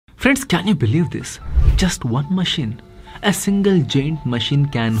Friends, can you believe this? Just one machine. A single giant machine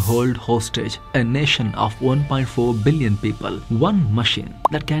can hold hostage a nation of 1.4 billion people. One machine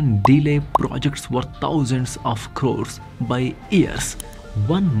that can delay projects worth thousands of crores by years.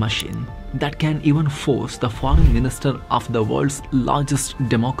 One machine that can even force the foreign minister of the world's largest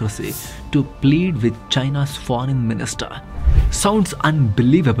democracy to plead with China's foreign minister. Sounds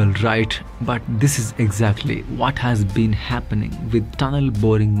unbelievable, right? But this is exactly what has been happening with tunnel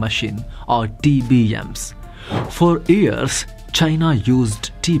boring machine or TBMs. For years, China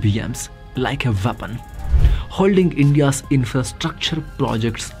used TBMs like a weapon, holding India's infrastructure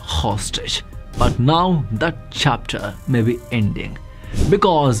projects hostage. But now that chapter may be ending,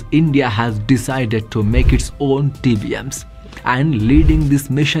 because India has decided to make its own TBMs, and leading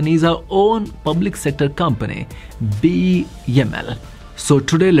this mission is our own public sector company, BEML. So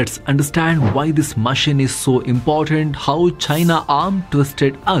today let's understand why this machine is so important, how China arm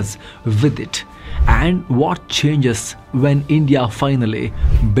twisted us with it, and what changes when India finally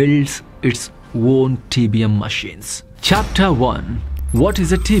builds its own TBM machines. Chapter 1. What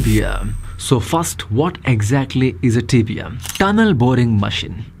is a TBM? So first, what exactly is a TBM? Tunnel boring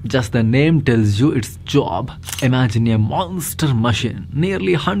machine. Just the name tells you its job. Imagine a monster machine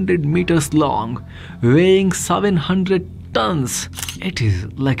nearly 100 meters long, weighing 700 tons. It is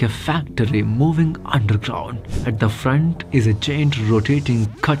like a factory moving underground. At the front is a giant rotating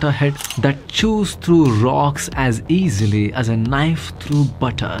cutter head that chews through rocks as easily as a knife through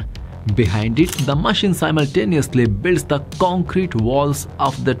butter. Behind it, the machine simultaneously builds the concrete walls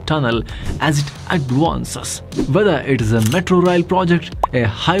of the tunnel as it advances. Whether it is a metro rail project, a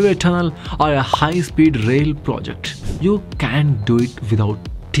highway tunnel, or a high-speed rail project, you can't do it without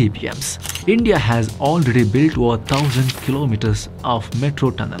TBMs. India has already built over 1,000 kilometers of metro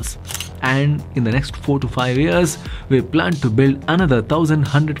tunnels, and in the next 4 to 5 years, we plan to build another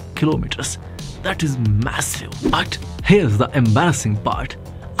 1,100 kilometers. That is massive. But here's the embarrassing part.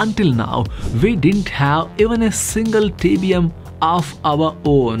 Until now, we didn't have even a single TBM of our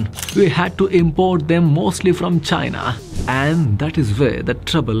own. We had to import them mostly from China. And that is where the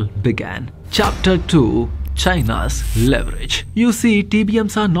trouble began. Chapter 2. China's leverage. You see,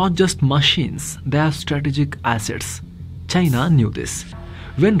 TBMs are not just machines, they are strategic assets. China knew this.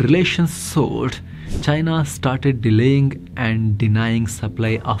 When relations soured, China started delaying and denying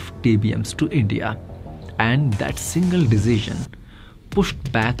supply of TBMs to India. And that single decision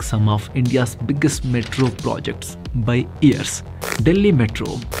pushed back some of India's biggest metro projects by years. Delhi Metro,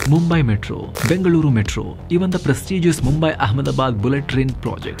 Mumbai Metro, Bengaluru Metro, even the prestigious Mumbai-Ahmedabad bullet train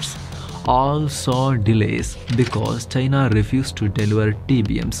projects all saw delays because China refused to deliver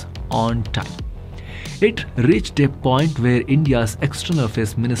TBMs on time. It reached a point where India's External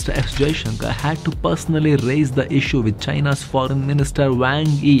Affairs Minister S. Jaishankar had to personally raise the issue with China's Foreign Minister Wang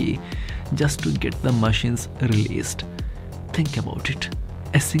Yi just to get the machines released. Think about it.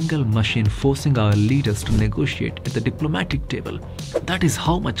 A single machine forcing our leaders to negotiate at the diplomatic table. That is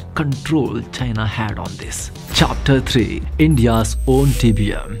how much control China had on this. Chapter 3. India's own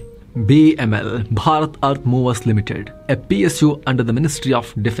TBM. BEML, Bharat Earth Movers Limited, a PSU under the Ministry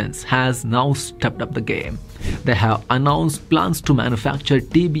of Defence, has now stepped up the game. They have announced plans to manufacture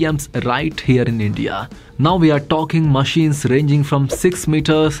TBMs right here in India. Now we are talking machines ranging from 6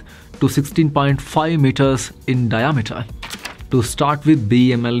 meters to 16.5 meters in diameter. To start with,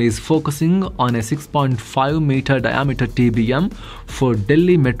 BEML is focusing on a 6.5 meter diameter TBM for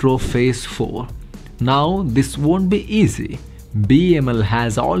Delhi Metro Phase 4. Now, this won't be easy. BEML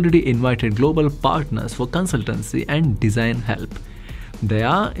has already invited global partners for consultancy and design help. They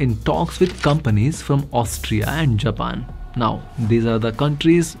are in talks with companies from Austria and Japan. Now, these are the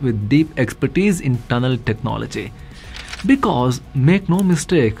countries with deep expertise in tunnel technology. Because, make no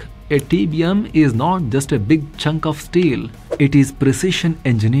mistake, a TBM is not just a big chunk of steel. It is precision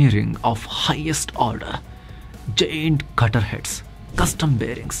engineering of highest order. Giant cutter heads, custom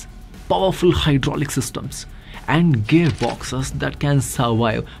bearings, powerful hydraulic systems, and gearboxes that can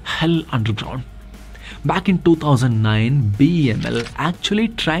survive hell underground. Back in 2009, BEML actually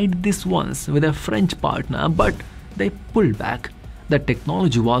tried this once with a French partner, but they pulled back. The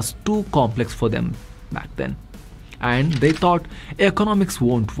technology was too complex for them back then. And they thought economics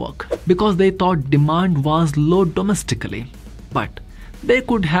won't work because they thought demand was low domestically. But they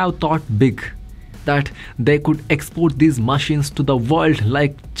could have thought big, that they could export these machines to the world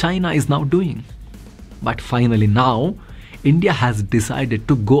like China is now doing. But finally now, India has decided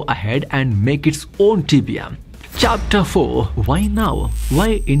to go ahead and make its own TBM. Chapter 4. Why now?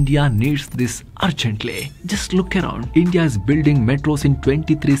 Why India needs this urgently? Just look around. India is building metros in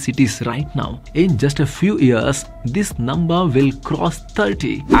 23 cities right now. In just a few years, this number will cross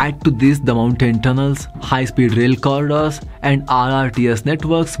 30. Add to this the mountain tunnels, high-speed rail corridors, and RRTS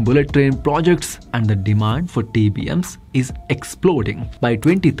networks, bullet train projects, and the demand for TBMs is exploding. By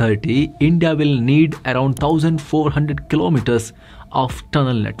 2030, India will need around 1,400 kilometers of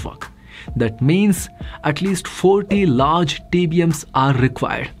tunnel network. That means at least 40 large TBMs are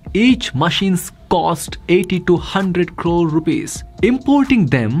required. Each machines cost 80 to 100 crore rupees. Importing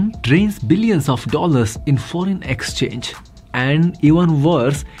them drains billions of dollars in foreign exchange. And even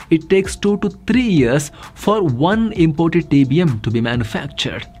worse, it takes 2 to 3 years for one imported TBM to be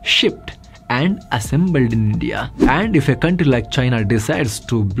manufactured, shipped, and assembled in India. And if a country like China decides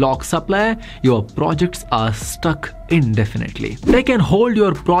to block supply, your projects are stuck indefinitely. They can hold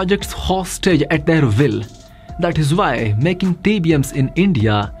your projects hostage at their will. That is why making TBMs in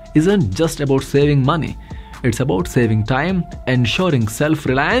India isn't just about saving money. It's about saving time, ensuring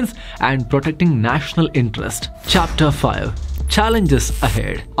self-reliance, and protecting national interest. Chapter 5. Challenges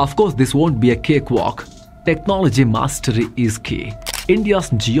ahead. Of course, this won't be a cakewalk. Technology mastery is key. India's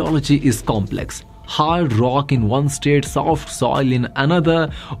geology is complex. Hard rock in one state, soft soil in another.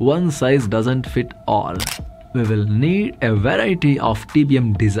 One size doesn't fit all. We will need a variety of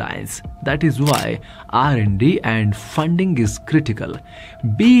TBM designs. That is why R&D and funding is critical.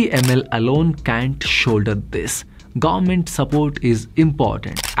 BEML alone can't shoulder this. Government support is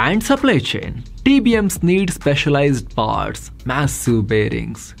important. And supply chain. TBMs need specialized parts, massive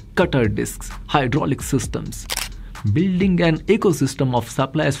bearings, cutter discs, hydraulic systems. Building an ecosystem of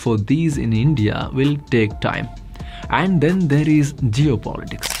suppliers for these in India will take time. And then there is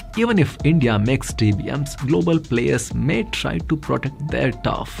geopolitics. Even if India makes TBMs, global players may try to protect their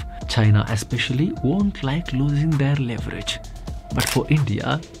turf. China especially won't like losing their leverage. But for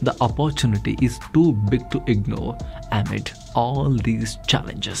India, the opportunity is too big to ignore amid all these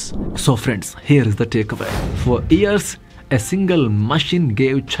challenges. So friends, here is the takeaway. For years, a single machine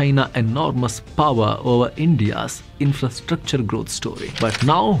gave China enormous power over India's infrastructure growth story. But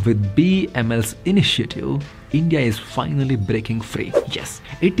now with BEML's initiative, India is finally breaking free. Yes,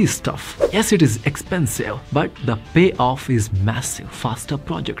 it is tough. Yes, it is expensive. But the payoff is massive. Faster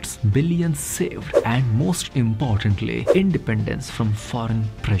projects, billions saved, and most importantly, independence from foreign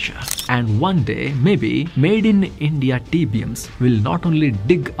pressure. And one day, maybe, made in India TBMs will not only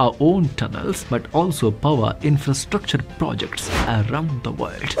dig our own tunnels, but also power infrastructure projects around the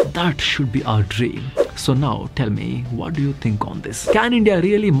world. That should be our dream. So now tell me, what do you think on this? Can India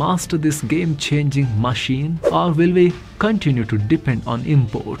really master this game-changing machine? Or will we continue to depend on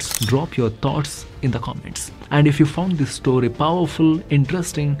imports? Drop your thoughts in the comments. And if you found this story powerful,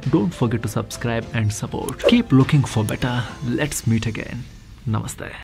 interesting, don't forget to subscribe and support. Keep looking for better. Let's meet again. Namaste.